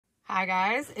Hi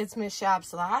guys, it's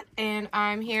Mrs.Shopsalot and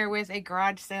I'm here with a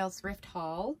garage sale thrift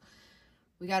haul.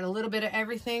 We got a little bit of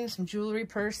everything, some jewelry,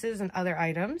 purses, and other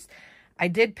items. I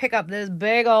did pick up this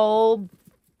big old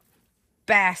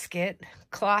basket,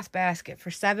 cloth basket for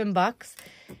 $7,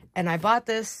 and I bought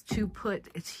this to put,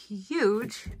 it's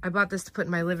huge, I bought this to put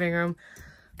in my living room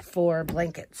for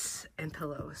blankets and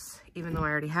pillows. Even though I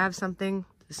already have something,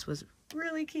 this was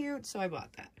really cute, so I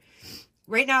bought that.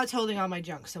 Right now it's holding all my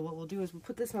junk, so what we'll do is we'll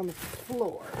put this on the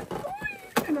floor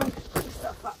and I'll put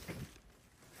stuff up.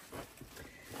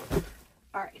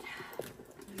 Alright,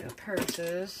 we got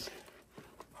purses.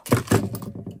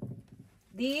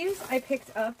 These I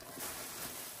picked up.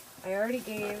 I already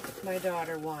gave my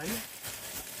daughter one.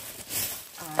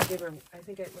 I gave her, I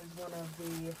think it was one of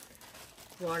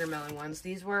the watermelon ones.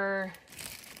 These were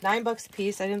 $9 a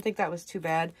piece. I didn't think that was too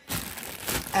bad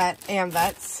at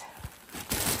Amvet's.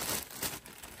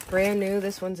 Brand new.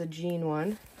 This one's a jean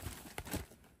one.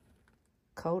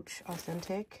 Coach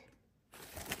Authentic.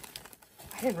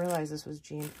 I didn't realize this was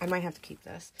jean. I might have to keep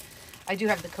this. I do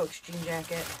have the Coach jean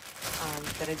jacket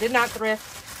that I did not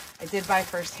thrift. I did buy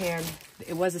firsthand.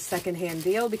 It was a secondhand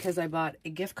deal because I bought a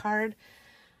gift card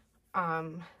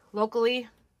locally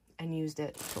and used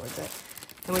it towards it.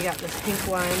 Then we got this pink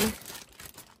one.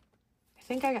 I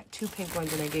think I got two pink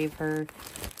ones and I gave her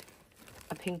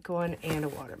a pink one and a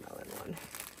watermelon one.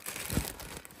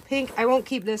 Pink, I won't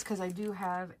keep this because I do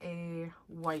have a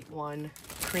white one,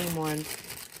 cream one,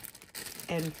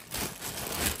 and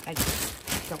I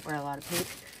just don't wear a lot of pink.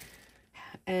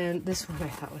 And this one I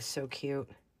thought was so cute.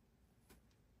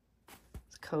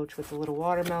 It's Coach with the little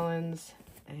watermelons,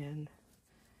 and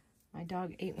my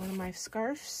dog ate one of my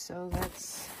scarves, so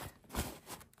that's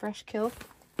fresh kill.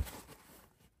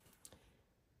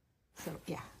 So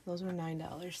yeah, those were $9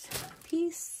 a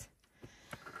piece.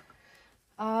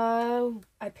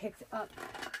 I picked up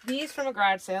these from a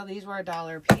garage sale. These were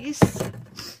 $1 a piece.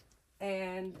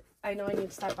 And I know I need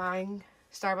to stop buying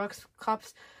Starbucks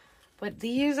cups, but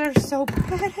these are so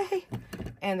pretty.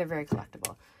 And they're very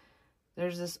collectible.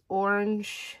 There's this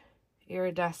orange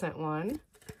iridescent one.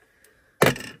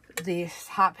 The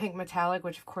hot pink metallic,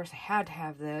 which of course I had to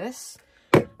have this.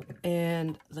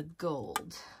 And the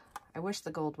gold. I wish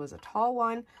the gold was a tall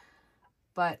one,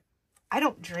 but I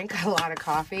don't drink a lot of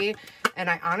coffee, and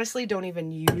I honestly don't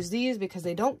even use these because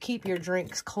they don't keep your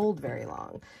drinks cold very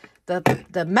long.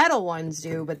 The metal ones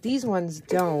do, but these ones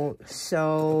don't,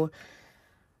 so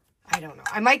I don't know.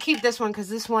 I might keep this one because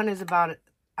this one is about,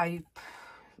 I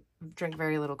drink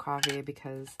very little coffee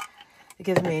because it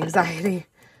gives me anxiety,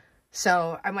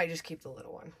 so I might just keep the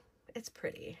little one. It's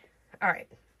pretty. All right.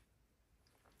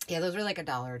 Yeah, those were like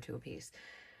 $1 or $2 a piece,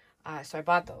 so I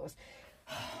bought those.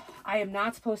 I am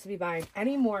not supposed to be buying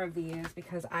any more of these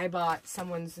because I bought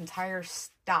someone's entire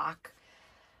stock.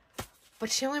 But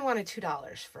she only wanted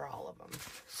 $2 for all of them.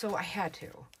 So I had to.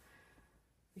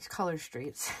 These color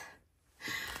streets.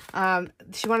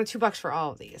 She wanted $2 for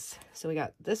all of these. So we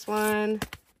got this one,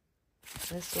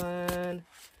 this one,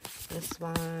 this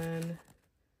one,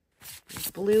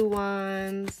 these blue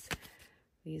ones,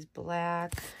 these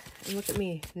black. And look at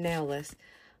me, nailless.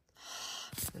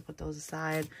 I'm going to put those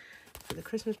aside for the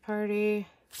Christmas party.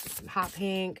 Some hot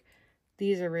pink.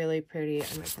 These are really pretty.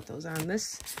 I might put those on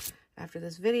this after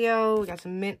this video. We got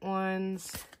some mint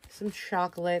ones, some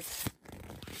chocolate,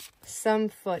 some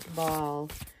football,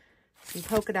 some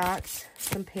polka dots,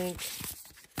 some pink,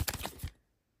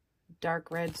 dark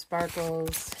red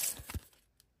sparkles,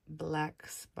 black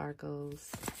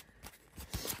sparkles,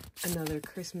 another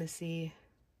Christmassy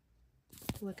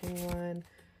looking one,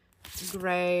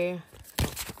 gray.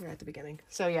 We're at the beginning.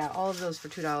 So yeah, all of those for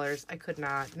 $2. I could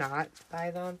not buy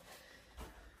them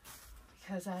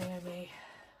because I am a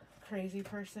crazy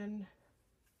person.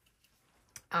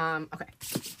 Okay.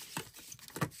 So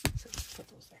let's put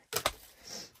those there.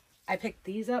 I picked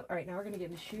these up. All right, now we're going to get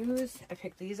into shoes. I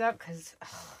picked these up because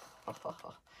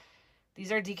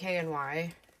these are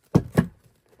DKNY.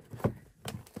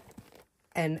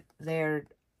 And they're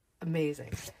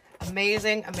amazing.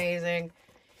 Amazing, amazing.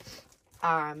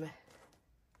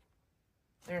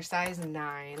 They're a size 9.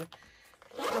 I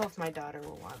don't know if my daughter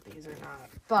will want these or not,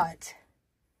 but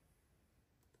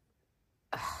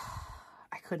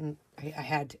I couldn't, I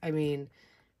had to, I mean,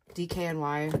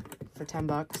 DKNY for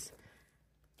 $10,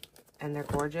 and they're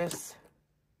gorgeous,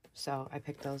 so I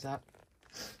picked those up.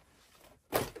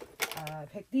 I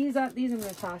picked these up. These I'm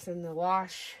going to toss in the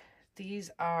wash. These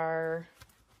are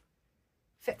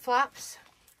Fit Flops,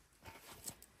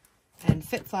 and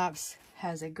Fit Flops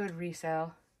has a good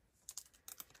resale.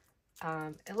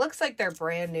 It looks like they're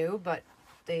brand new, but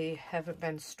they haven't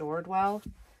been stored well.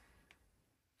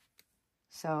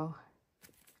 So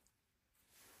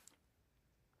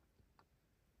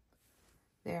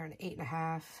they're an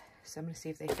 8.5. So I'm going to see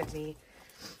if they fit me.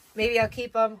 Maybe I'll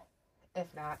keep them.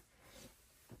 If not,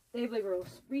 they've been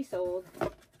resold.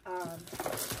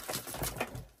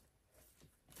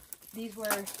 These were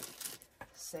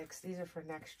 $6. These are for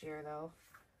next year, though.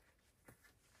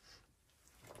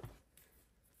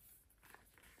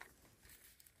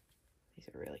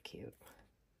 These are really cute.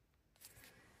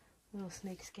 Little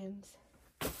snake skins.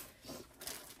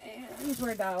 And these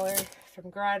were $1 from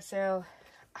garage sale.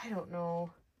 I don't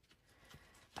know.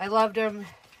 I loved them.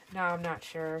 Now I'm not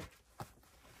sure.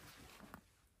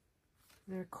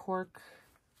 They're cork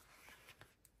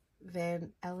vanilla.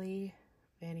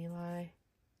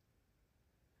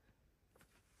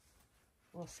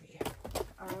 We'll see. Up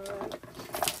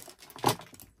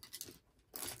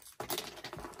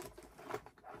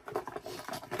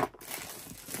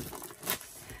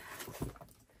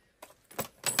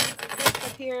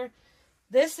here,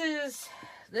 this was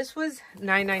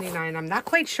 $9.99. I'm not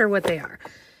quite sure what they are.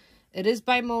 It is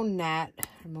by Monet,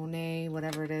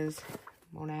 whatever it is.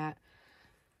 Monat.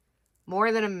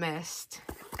 More Than a Mist.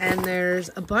 And there's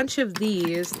a bunch of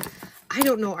these. I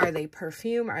don't know, are they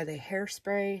perfume? Are they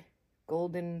hairspray?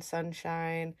 Golden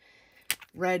Sunshine,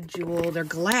 Red Jewel. They're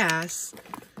glass.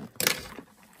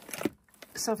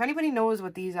 So if anybody knows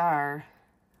what these are,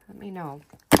 let me know.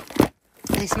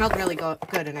 They smelled really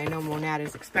good, and I know Monat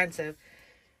is expensive.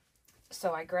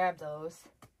 So I grabbed those.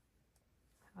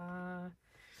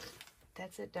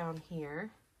 That's it down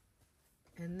here.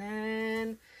 And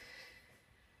then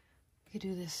I could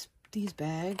do these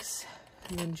bags,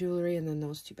 and then jewelry, and then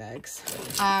those 2 bags.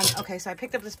 Okay, so I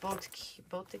picked up this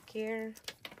Boticare.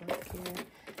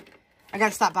 I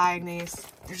gotta stop buying these.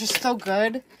 They're just so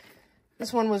good.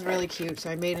 This one was really cute, so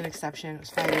I made an exception. It was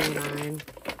 $5.89.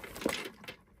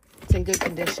 It's in good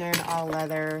condition, all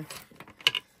leather.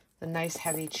 The nice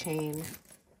heavy chain.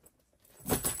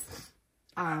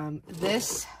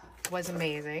 This was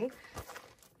amazing.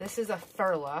 This is a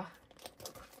furla.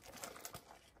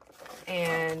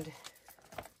 And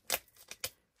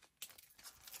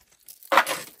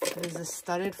it is a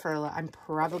studded furla. I'm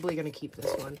probably going to keep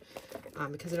this one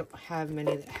because I don't have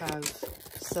many that have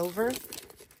silver.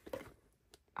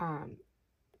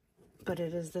 But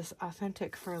it is this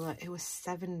authentic furla. It was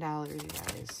 $7, you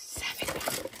guys.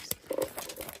 $7.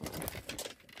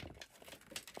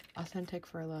 Authentic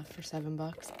furla for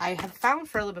 $7. I have found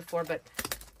furla before, but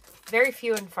very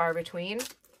few and far between.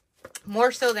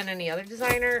 More so than any other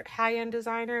designer, high-end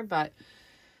designer, but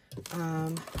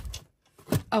oh,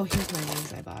 here's my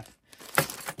ones I bought.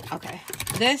 Okay.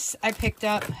 This I picked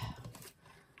up.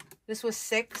 This was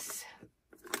 $6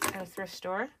 at a thrift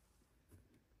store.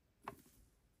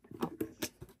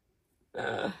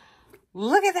 Oh.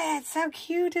 Look at that. How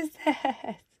cute is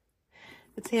that?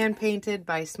 It's hand painted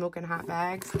by Smoking Hot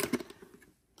Bags.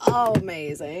 Oh,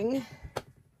 amazing.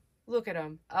 Look at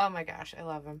them. Oh my gosh, I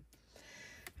love them.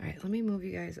 All right, let me move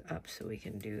you guys up so we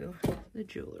can do the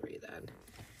jewelry then.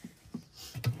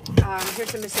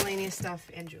 Here's some miscellaneous stuff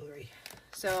and jewelry.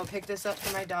 So I picked this up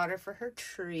for my daughter for her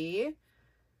tree.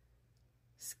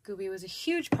 Scooby was a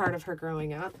huge part of her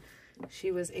growing up.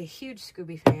 She was a huge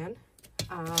Scooby fan.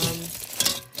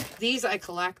 These I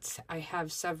collect. I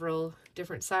have several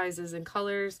different sizes and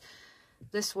colors.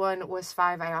 This one was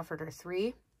 $5. I offered her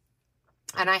 $3.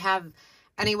 And I have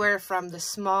anywhere from the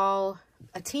small,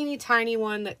 a teeny tiny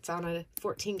one that's on a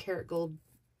 14 karat gold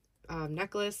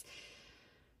necklace.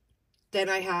 Then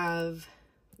I have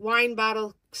wine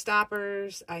bottle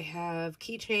stoppers. I have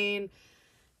keychain.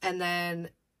 And then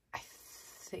I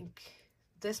think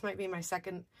this might be my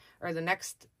second or the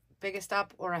next biggest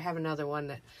up, or I have another one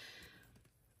that,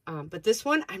 but this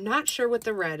one, I'm not sure what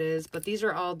the red is, but these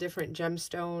are all different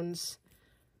gemstones.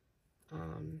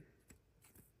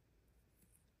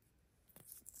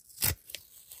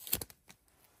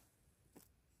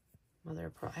 Mother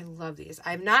of Pearl. I love these.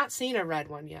 I've not seen a red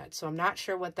one yet, so I'm not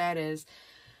sure what that is.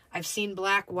 I've seen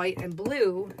black, white, and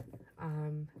blue.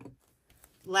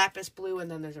 Lapis blue, and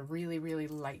then there's a really, really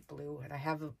light blue, and I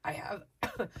have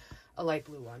a light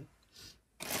blue one.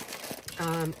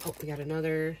 Oh, we got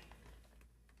another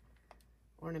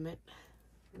ornament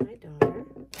for my daughter.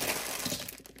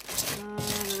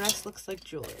 The rest looks like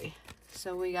jewelry.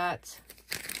 So we got,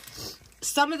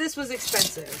 some of this was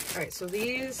expensive. All right, so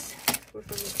these were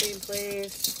from the same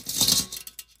place.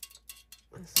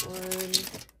 This one.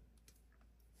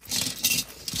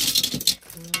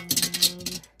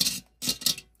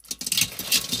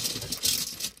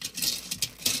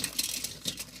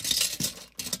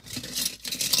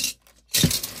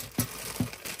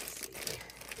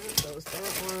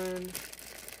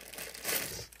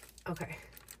 Okay.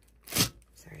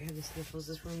 Sorry, I have the sniffles.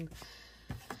 This room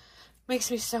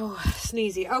makes me so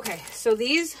sneezy. Okay, so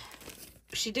these,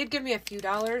 she did give me a few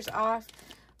dollars off,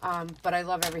 but I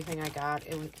love everything I got.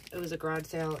 It was a garage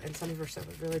sale, and some of her stuff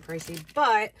was really pricey,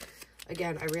 but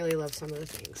again, I really love some of the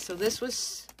things. So this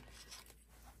was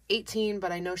 $18,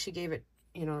 but I know she gave it,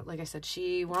 you know, like I said,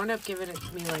 she wound up giving it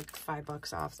to me like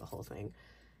 $5 off the whole thing.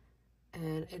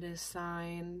 And it is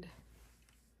signed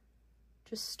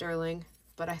just sterling,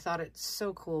 but I thought it's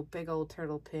so cool. Big old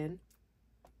turtle pin.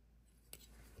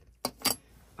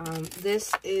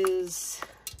 This is,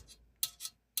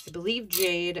 I believe,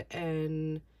 jade,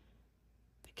 and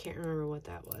I can't remember what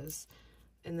that was.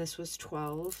 And this was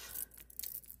 $12.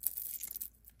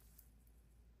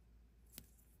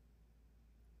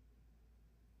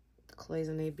 The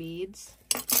cloisonne beads.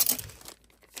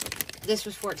 This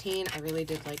was $14. I really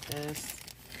did like this.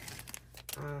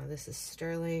 This is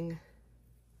sterling.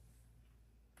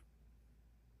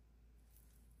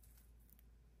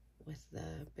 With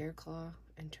the bear claw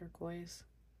and turquoise.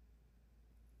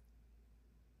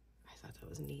 I thought that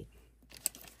was neat.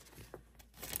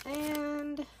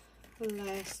 And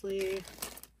lastly,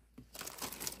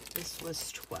 this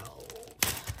was $12.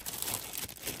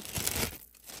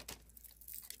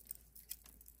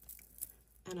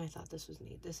 And I thought this was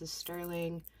neat. This is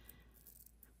sterling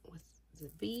with the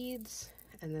beads,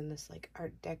 and then this like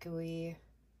Art Deco-y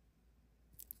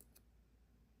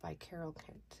by Carol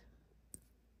Kent.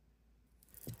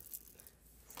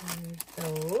 And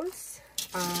those.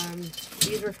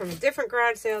 These were from a different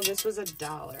garage sale. This was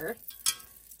 $1.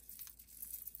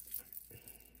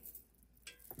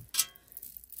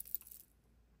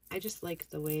 I just like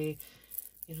the way,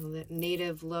 you know, that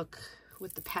native look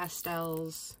with the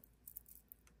pastels.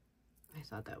 I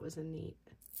thought that was a neat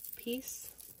piece.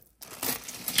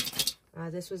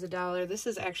 This was $1. This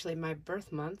is actually my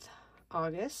birth month,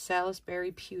 August.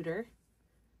 Salisbury pewter.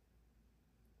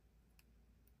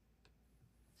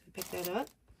 Pick that up.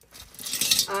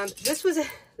 This was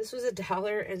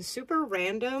 $1 and super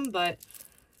random, but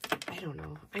I don't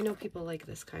know. I know people like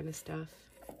this kind of stuff.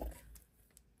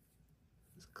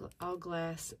 It's all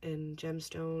glass and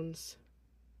gemstones,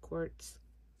 quartz.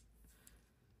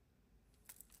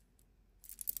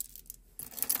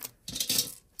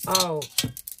 Oh,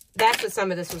 that's what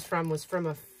some of this was from. Was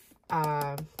from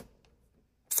a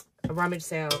rummage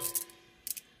sale.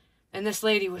 And this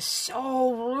lady was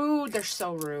so rude. They're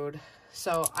so rude.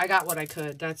 So I got what I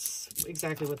could. That's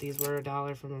exactly what these were,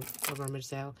 $1 from a rummage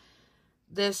sale.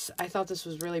 This, I thought this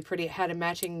was really pretty. It had a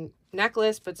matching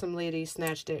necklace, but some lady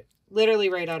snatched it literally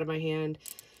right out of my hand.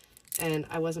 And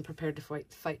I wasn't prepared to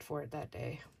fight for it that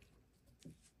day.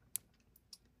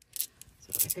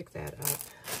 So I picked that up.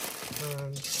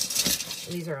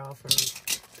 These are all from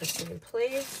the same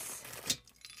place.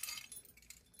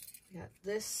 We got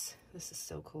this. This is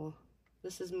so cool.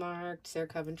 This is marked Sarah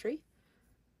Coventry.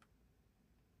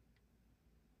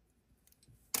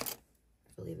 I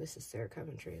believe this is Sarah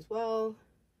Coventry as well.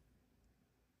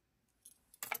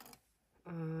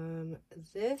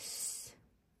 This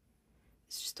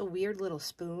is just a weird little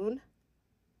spoon.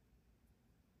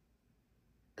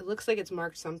 It looks like it's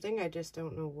marked something. I just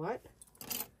don't know what.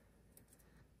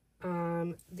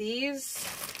 These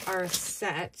are a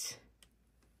set.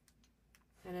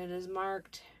 And it is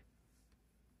marked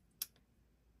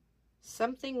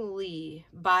something Lee.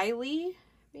 By Lee,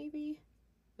 maybe?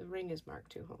 The ring is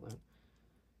marked too. Hold on.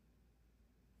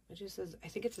 It just says, I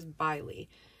think it says by Lee.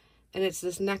 And it's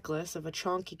this necklace of a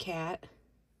chonky cat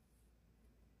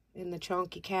in the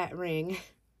chonky cat ring.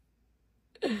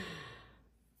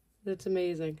 That's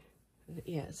amazing.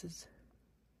 Yeah, it says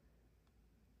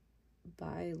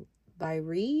by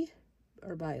Lee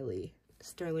or by Lee.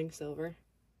 Sterling silver.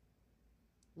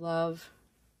 Love.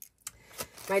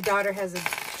 My daughter has a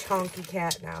chonky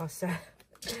cat now, so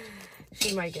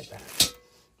she might get that.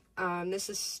 This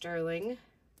is sterling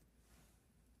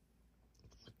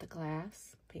with the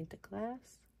glass, painted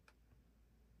glass.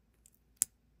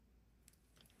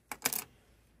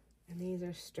 And these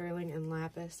are sterling and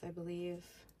lapis, I believe.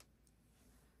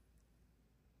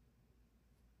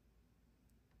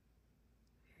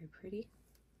 Very pretty.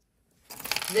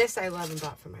 This I love and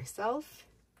bought for myself.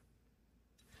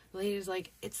 The lady was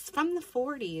like, it's from the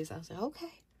 40s. I was like,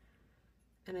 okay.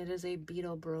 And it is a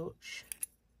beetle brooch.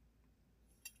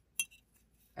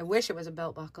 I wish it was a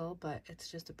belt buckle, but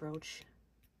it's just a brooch.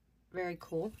 Very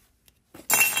cool.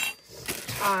 This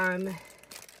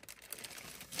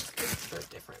is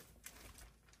different.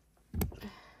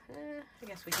 I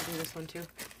guess we could do this one too.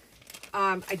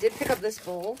 I did pick up this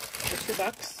bowl for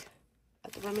 $2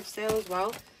 at the rummage sale as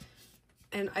well.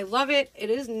 And I love it. It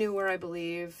is newer, I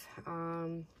believe.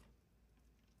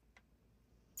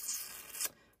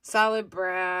 Solid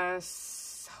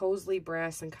brass, Hosley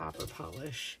brass, and copper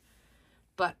polish.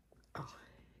 But, oh,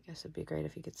 I guess it'd be great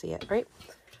if you could see it, right?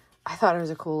 I thought it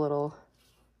was a cool little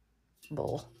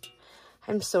bowl.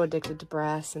 I'm so addicted to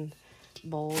brass and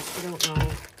bowls. I don't know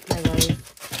my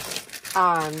life.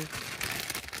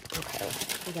 Okay,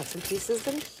 we got some pieces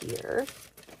in here.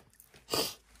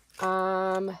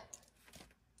 Oh,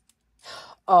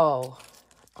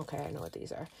 okay, I know what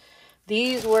these are.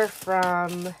 These were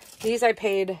from, these were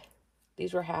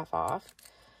half off.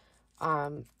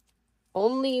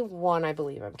 Only one I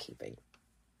believe I'm keeping,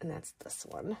 and that's this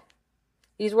one.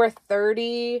 These were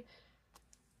 30,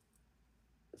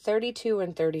 32,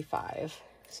 and 35.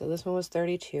 So this one was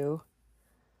 32.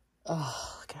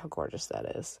 Oh, look at how gorgeous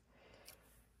that is.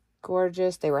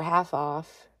 Gorgeous. They were half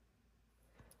off.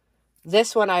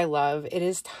 This one I love. It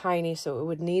is tiny, so it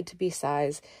would need to be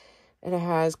size. And it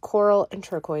has coral and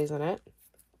turquoise in it.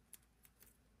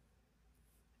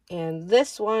 And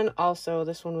this one also,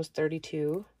 this one was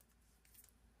 32.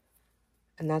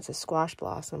 And that's a squash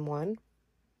blossom one.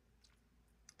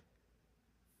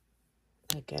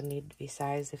 Again, need to be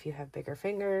sized if you have bigger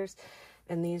fingers.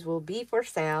 And these will be for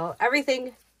sale.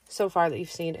 Everything so far that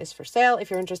you've seen is for sale. If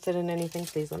you're interested in anything,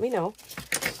 please let me know.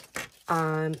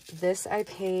 This I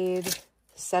paid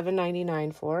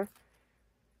 $7.99 for.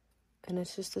 And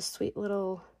it's just a sweet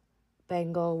little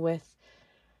bangle with,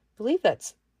 I believe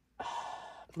that's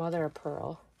mother of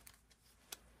pearl.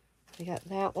 We got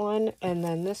that one. And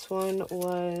then this one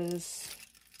was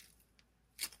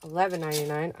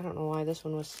 $11.99. I don't know why this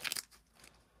one was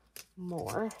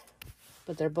more,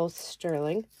 but they're both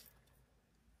sterling.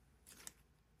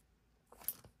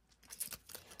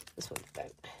 This one's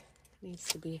bent. Needs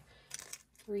to be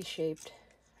reshaped,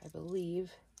 I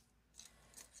believe.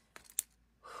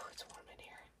 Whew, it's warm in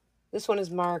here. This one is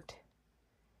marked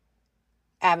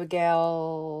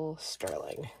Abigail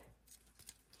Sterling.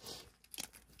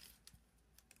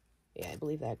 Yeah, I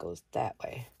believe that goes that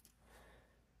way.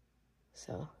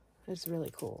 So it's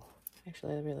really cool.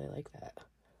 Actually, I really like that.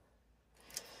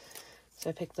 So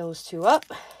I picked those two up.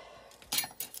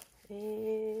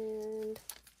 And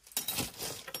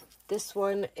this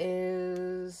one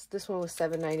was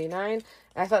 $7.99.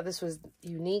 I thought this was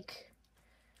unique.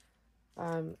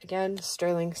 Again,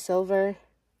 sterling silver.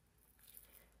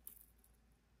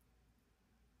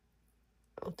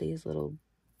 With these little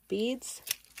beads.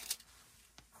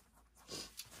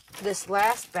 This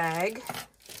last bag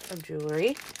of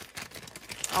jewelry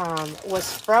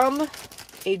was from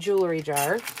a jewelry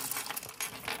jar.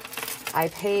 I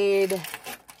paid,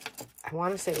 I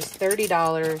want to say it was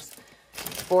 $30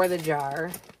 for the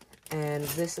jar. And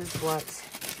this is what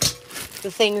the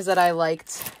things that I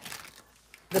liked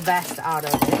the best out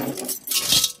of it.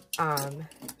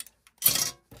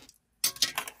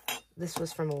 This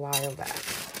was from a while back.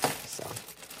 So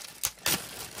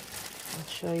I'll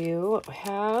show you what we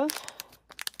have.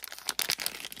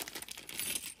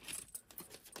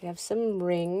 We have some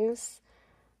rings.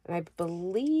 And I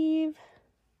believe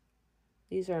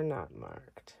these are not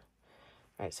marked.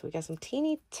 All right, so we got some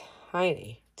teeny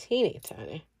tiny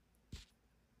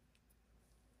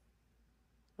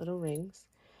little rings.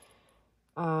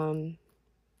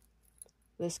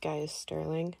 This guy is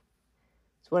sterling.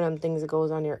 It's one of them things that goes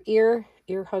on your ear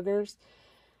huggers.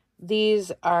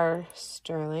 These are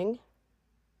sterling.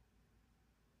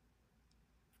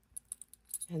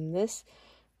 And this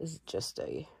is just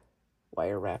a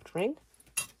wire wrapped ring.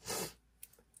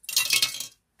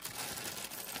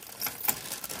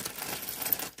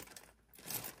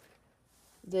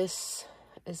 This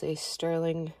is a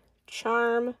sterling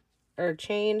charm or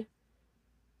chain.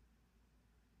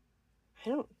 I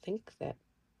don't think the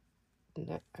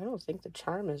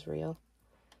charm is real.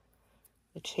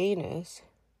 The chain is.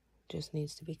 Just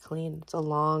needs to be cleaned. It's a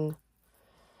long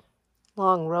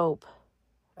rope.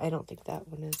 I don't think that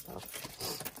one is though.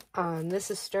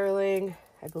 This is sterling,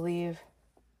 I believe.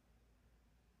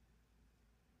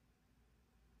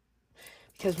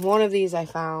 Because one of these I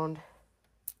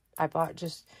bought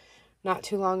just not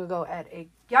too long ago at a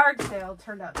yard sale.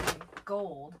 Turned out to be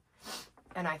gold.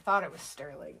 And I thought it was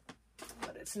sterling.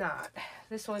 But it's not.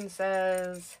 This one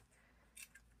says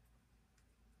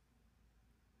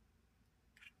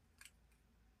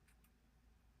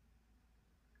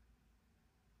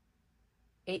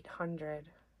 $800.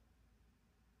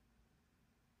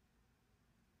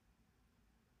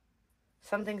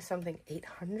 Something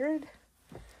 800?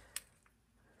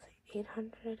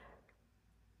 800?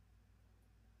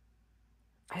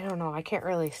 I don't know. I can't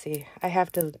really see. I have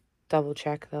to double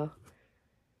check though.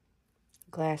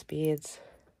 Glass beads.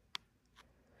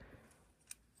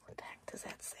 What the heck does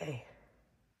that say?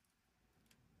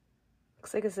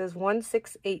 looks like it says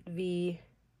 168V.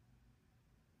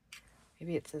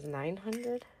 Maybe it says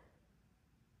 900.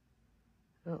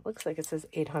 Well, it looks like it says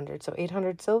 800. So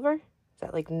 800 silver? Is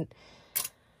that like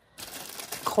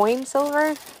coin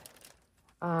silver?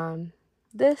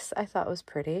 This I thought was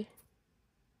pretty.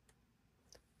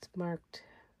 It's marked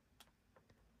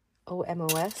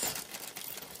OMOS.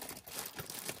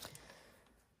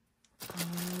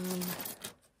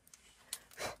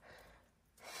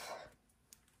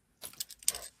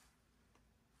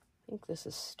 I think this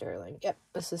is sterling. Yep,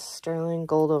 this is sterling,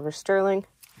 gold over sterling.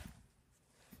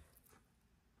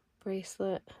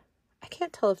 Bracelet. I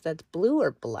can't tell if that's blue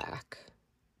or black.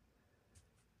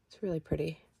 It's really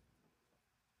pretty.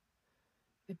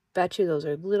 I bet you those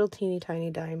are little teeny tiny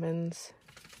diamonds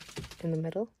in the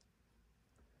middle.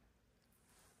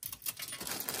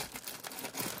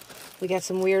 We got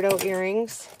some weirdo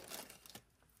earrings.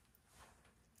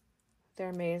 They're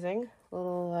amazing.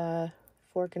 Little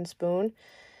fork and spoon.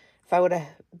 If I would have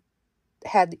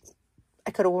had,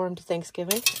 I could have worn them to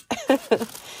Thanksgiving.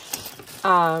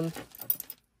 I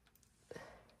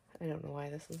don't know why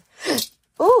this is.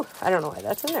 Ooh, I don't know why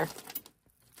that's in there.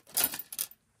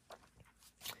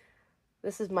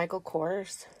 This is Michael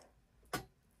Kors.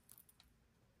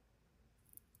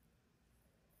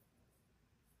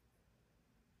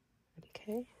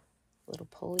 Okay, little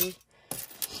pulley.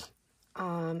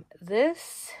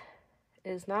 This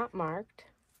is not marked.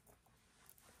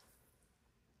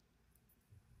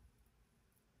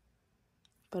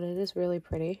 But it is really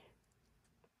pretty.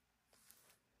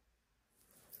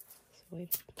 So we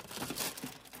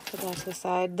put that to the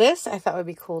side. This I thought would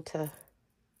be cool to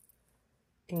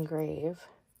engrave.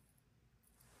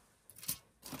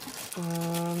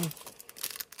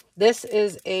 This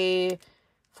is a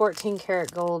 14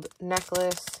 karat gold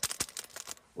necklace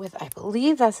with, I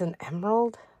believe that's an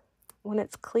emerald when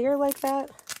it's clear like that.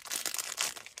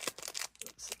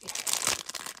 Let's see.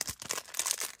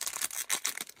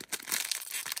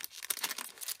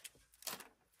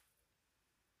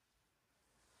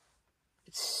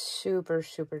 It's super,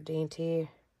 super dainty.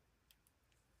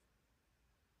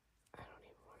 I don't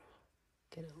even want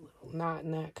to get a little knot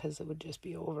in that because it would just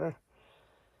be over.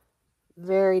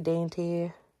 Very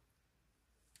dainty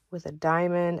with a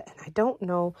diamond. And I don't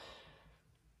know.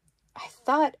 I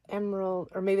thought emerald,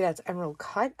 or maybe that's emerald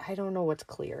cut. I don't know what's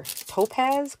clear.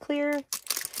 Topaz clear?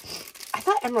 I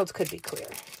thought emeralds could be clear.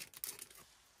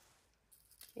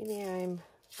 Maybe I'm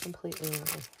completely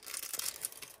wrong.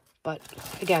 But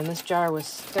again, this jar was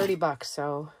 30 bucks,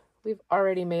 so we've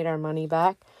already made our money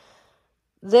back.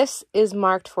 This is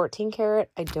marked 14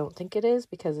 karat. I don't think it is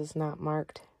because it's not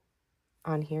marked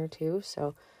on here too,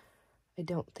 so I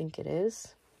don't think it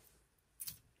is.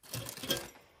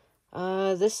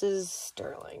 This is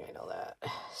sterling, I know that.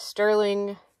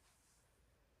 Sterling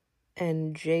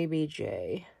and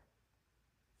JBJ.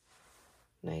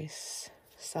 Nice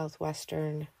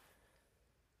southwestern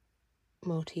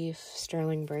motif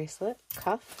sterling bracelet,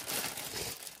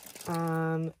 cuff.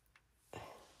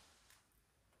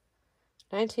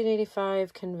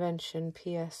 1985 convention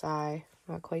PSI.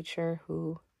 Not quite sure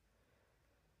who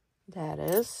that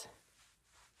is.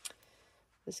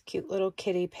 This cute little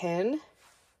kitty pin.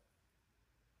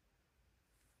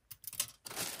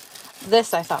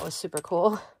 This I thought was super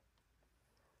cool.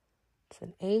 It's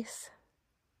an ace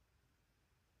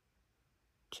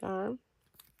charm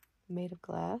made of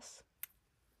glass.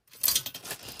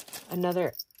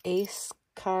 Another ace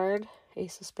card,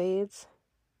 ace of spades,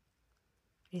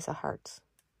 ace of hearts.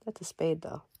 That's a spade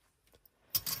though.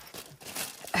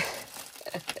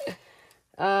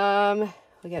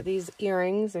 We got these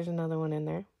earrings. There's another one in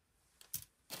there.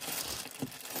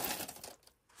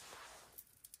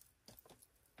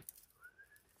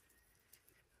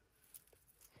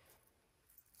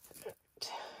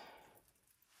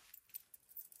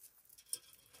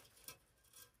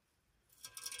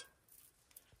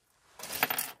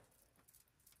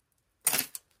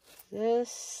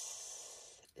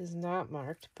 This is not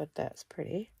marked, but that's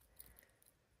pretty.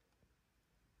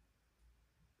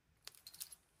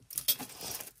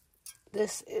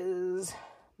 This is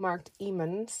marked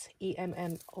Emmons,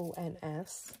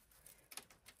 E-M-M-O-N-S.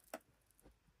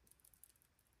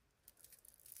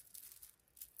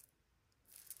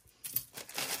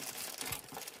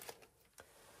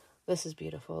 This is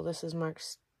beautiful. This is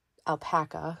marked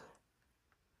alpaca.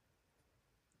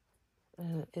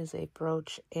 And it is a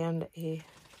brooch and a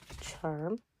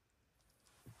charm.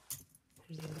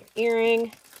 There's the other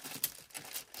earring.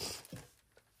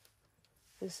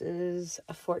 This is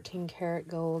a 14 karat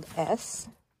gold S,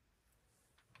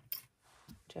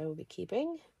 which I will be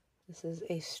keeping. This is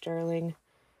a sterling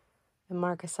and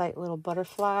marcasite little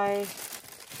butterfly.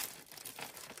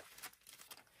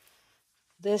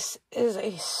 This is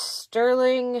a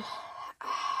sterling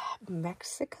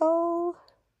Mexico.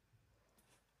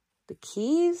 The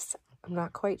keys, I'm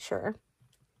not quite sure.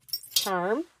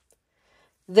 Charm.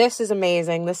 This is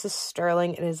amazing. This is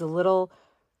sterling. It is a little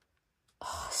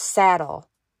saddle.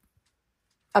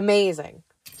 Amazing.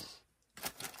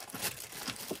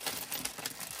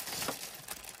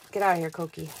 Get out of here,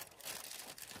 Cokie.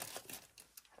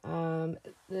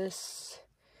 This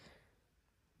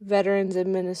Veterans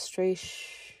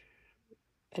Administration,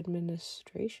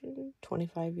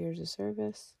 25 years of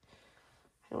service.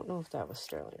 I don't know if that was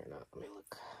sterling or not. Let me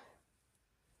look.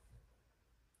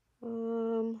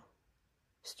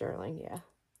 Sterling, yeah.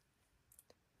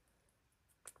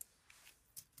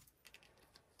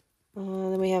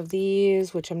 Then we have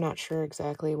these, which I'm not sure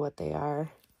exactly what they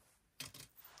are.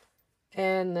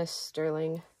 And this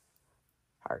sterling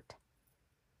heart.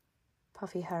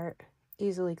 Puffy heart.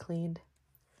 Easily cleaned.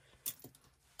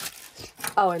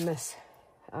 Oh, and this.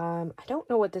 I don't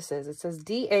know what this is. It says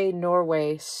DA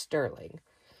Norway Sterling.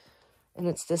 And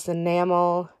it's this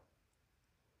enamel,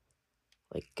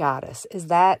 like, goddess. Is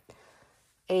that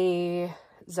a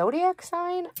zodiac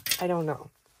sign? I don't know.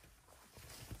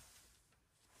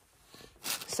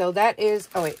 So that is,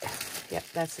 oh wait, yeah,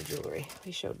 that's the jewelry.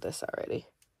 We showed this already.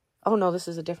 Oh no, this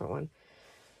is a different one.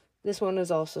 This one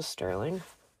is also sterling.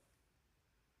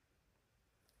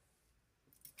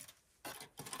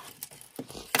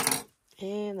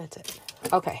 And that's it.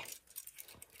 Okay.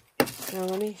 Now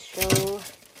let me show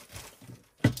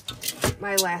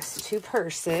my last two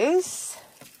purses.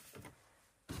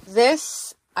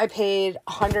 This I paid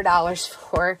 $100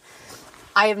 for.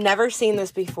 I have never seen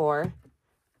this before.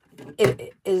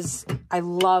 It is, I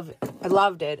loved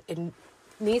it. It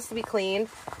needs to be cleaned.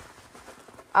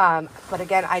 But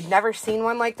again, I'd never seen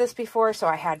one like this before, so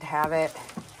I had to have it.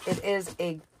 It is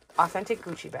a authentic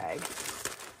Gucci bag.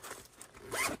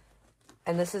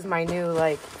 And this is my new,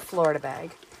 like, Florida bag.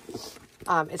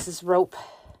 It's this rope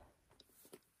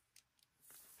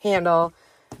handle.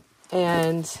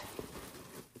 And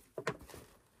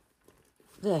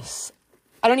this.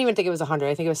 I don't even think it was 100.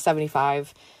 I think it was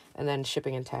 75. And then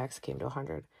shipping and tax came to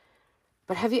 100.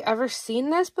 But have you ever seen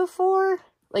this before?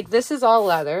 Like, this is all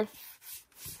leather.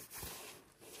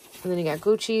 And then you got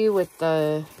Gucci with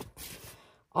the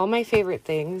all my favorite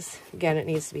things. Again, it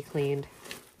needs to be cleaned.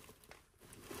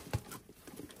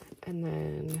 And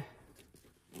then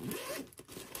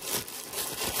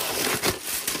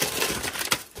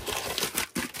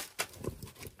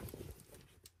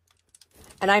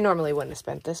I normally wouldn't have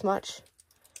spent this much.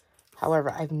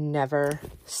 However, I've never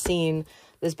seen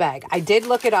this bag. I did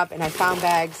look it up and I found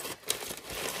bags,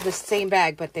 the same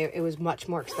bag, but it was much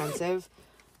more expensive.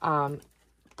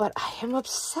 But I am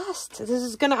obsessed. I'm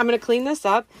going to clean this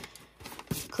up,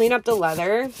 clean up the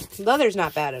leather. Leather's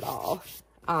not bad at all.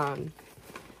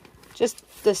 Just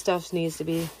this stuff needs to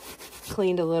be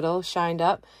cleaned a little, shined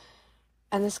up.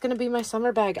 And this is going to be my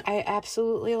summer bag. I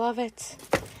absolutely love it.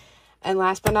 And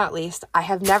last but not least, I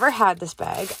have never had this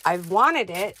bag. I've wanted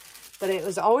it, but it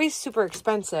was always super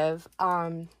expensive.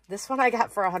 This one I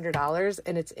got for $100,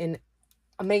 and it's in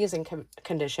amazing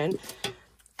condition.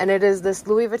 And it is this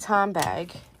Louis Vuitton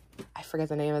bag. I forget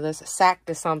the name of this. Sac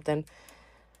to something.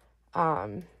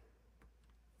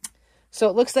 So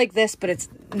it looks like this, but it's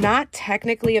not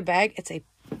technically a bag. It's a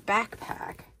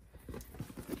backpack.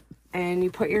 And you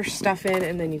put your stuff in,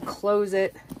 and then you close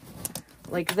it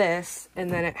like this. And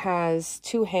then it has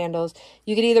two handles.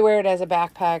 You could either wear it as a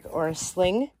backpack or a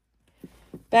sling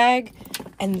bag.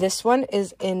 And this one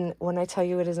is in, when I tell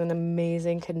you it is in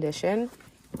amazing condition,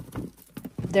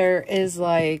 there is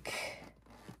like,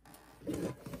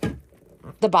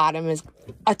 the bottom is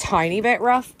a tiny bit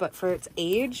rough, but for its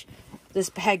age, this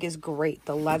bag is great.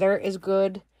 The leather is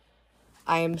good.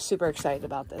 I am super excited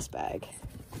about this bag.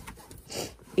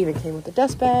 Even came with a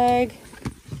dust bag.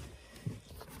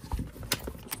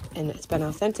 And it's been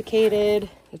authenticated.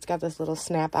 It's got this little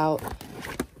snap out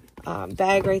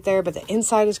bag right there, but the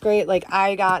inside is great. Like,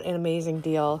 I got an amazing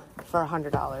deal for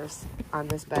 $100 on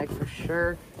this bag for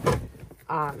sure.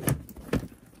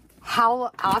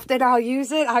 How often I'll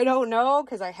use it, I don't know,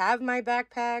 because I have my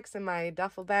backpacks and my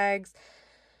duffel bags.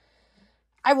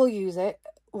 I will use it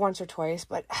once or twice,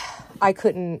 but I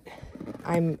couldn't.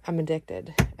 I'm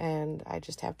addicted, and I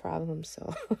just have problems,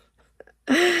 so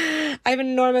I have an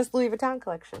enormous Louis Vuitton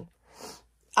collection.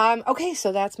 Okay,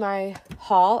 so that's my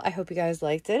haul. I hope you guys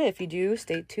liked it. If you do,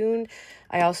 stay tuned.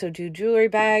 I also do jewelry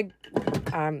bag,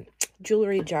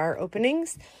 jewelry jar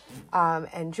openings,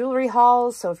 and jewelry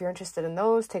hauls. So if you're interested in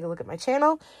those, take a look at my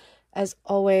channel. As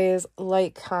always,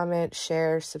 like, comment,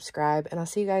 share, subscribe, and I'll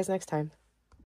see you guys next time.